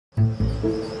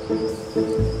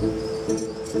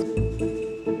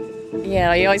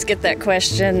Yeah, you always get that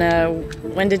question,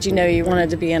 when did you know you wanted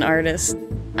to be an artist?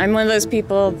 I'm one of those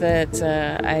people that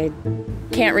I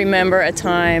can't remember a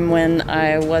time when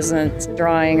I wasn't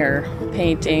drawing or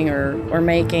painting or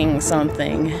making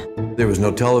something. There was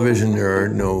no television, there are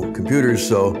no computers,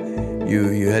 so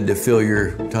you had to fill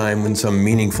your time in some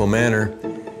meaningful manner,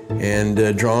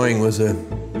 and drawing was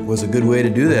a good way to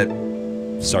do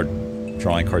that. Started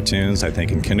drawing cartoons, I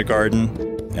think, in kindergarten,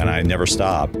 and I never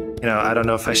stopped. You know, I don't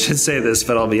know if I should say this,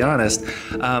 but I'll be honest.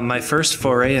 My first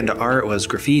foray into art was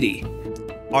graffiti.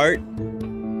 Art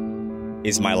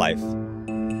is my life.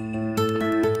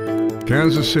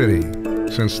 Kansas City,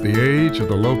 since the age of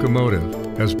the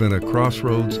locomotive, has been a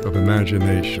crossroads of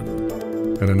imagination.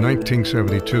 And in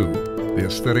 1972, the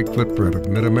aesthetic footprint of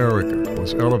Mid-America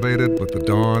was elevated with the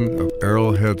dawn of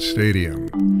Arrowhead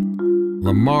Stadium.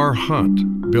 Lamar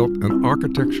Hunt built an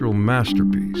architectural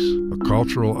masterpiece, a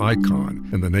cultural icon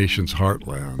in the nation's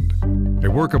heartland,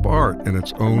 a work of art in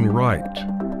its own right.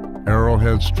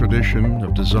 Arrowhead's tradition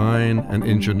of design and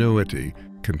ingenuity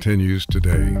continues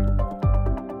today.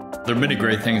 There are many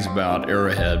great things about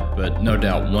Arrowhead, but no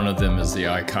doubt one of them is the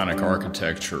iconic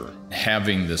architecture.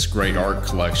 Having this great art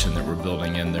collection that we're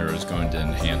building in there is going to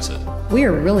enhance it. We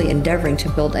are really endeavoring to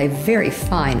build a very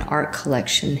fine art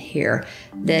collection here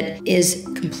that is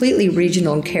completely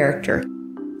regional in character.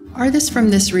 Artists from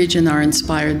this region are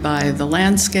inspired by the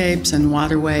landscapes and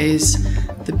waterways,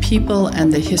 the people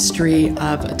and the history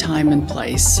of a time and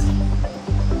place.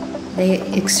 They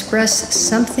express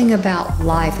something about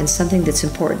life and something that's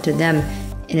important to them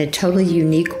in a totally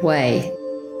unique way.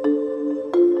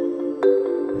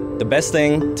 The best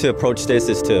thing to approach this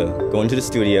is to go into the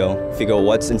studio, figure out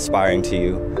what's inspiring to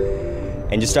you,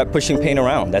 and just start pushing paint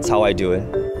around. That's how I do it.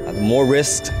 The more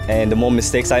risks and the more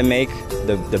mistakes I make,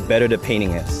 the better the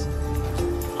painting is.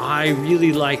 I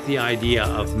really like the idea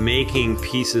of making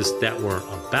pieces that were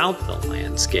about the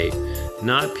landscape,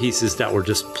 not pieces that were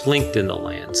just plinked in the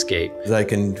landscape. I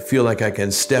can feel like I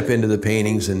can step into the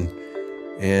paintings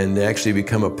and actually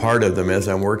become a part of them as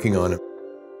I'm working on them.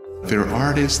 There are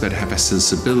artists that have a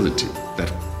sensibility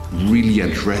that really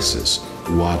addresses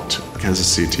what Kansas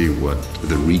City, what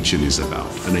the region is about.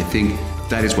 And I think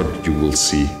that is what you will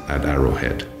see at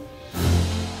Arrowhead.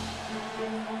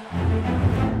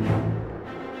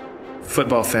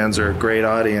 Football fans are a great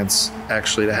audience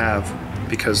actually to have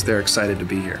because they're excited to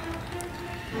be here.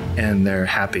 And they're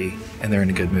happy and they're in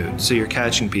a good mood. So you're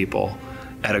catching people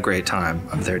at a great time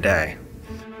of their day.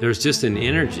 There's just an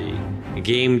energy, a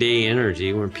game day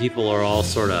energy, where people are all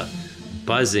sort of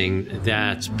buzzing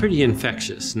that's pretty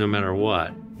infectious no matter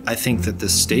what. I think that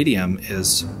this stadium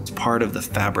is part of the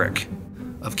fabric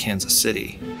of Kansas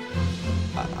City.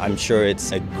 I'm sure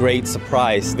it's a great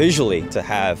surprise visually to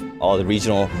have all the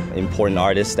regional important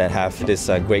artists that have this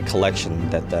great collection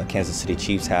that the Kansas City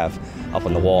Chiefs have up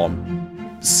on the wall.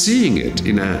 Seeing it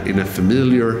in a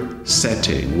familiar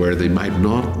setting where they might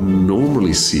not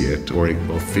normally see it or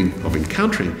think of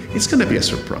encountering, it's going to be a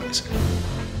surprise.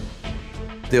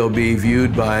 They'll be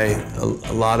viewed by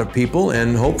a lot of people,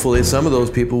 and hopefully some of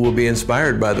those people will be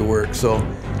inspired by the work. So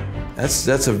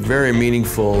that's a very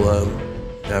meaningful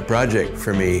project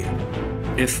for me.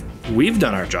 If we've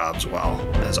done our jobs well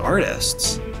as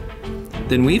artists,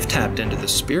 then we've tapped into the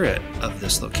spirit of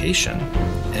this location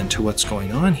and to what's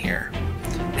going on here.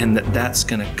 And that's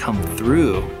going to come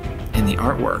through in the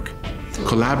artwork.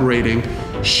 Collaborating,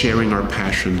 sharing our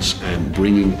passions, and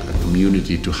bringing a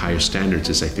community to higher standards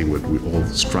is, I think, what we're all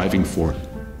striving for.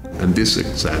 And this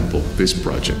example, this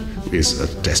project, is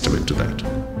a testament to that.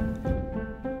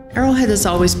 Arrowhead has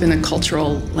always been a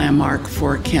cultural landmark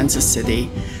for Kansas City,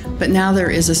 but now there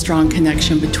is a strong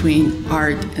connection between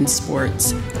art and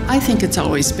sports. I think it's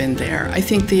always been there. I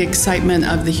think the excitement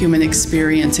of the human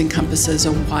experience encompasses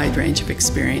a wide range of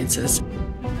experiences.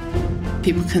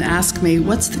 People can ask me,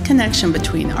 what's the connection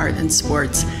between art and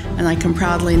sports? And I can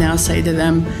proudly now say to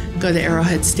them, go to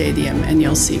Arrowhead Stadium and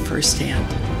you'll see firsthand.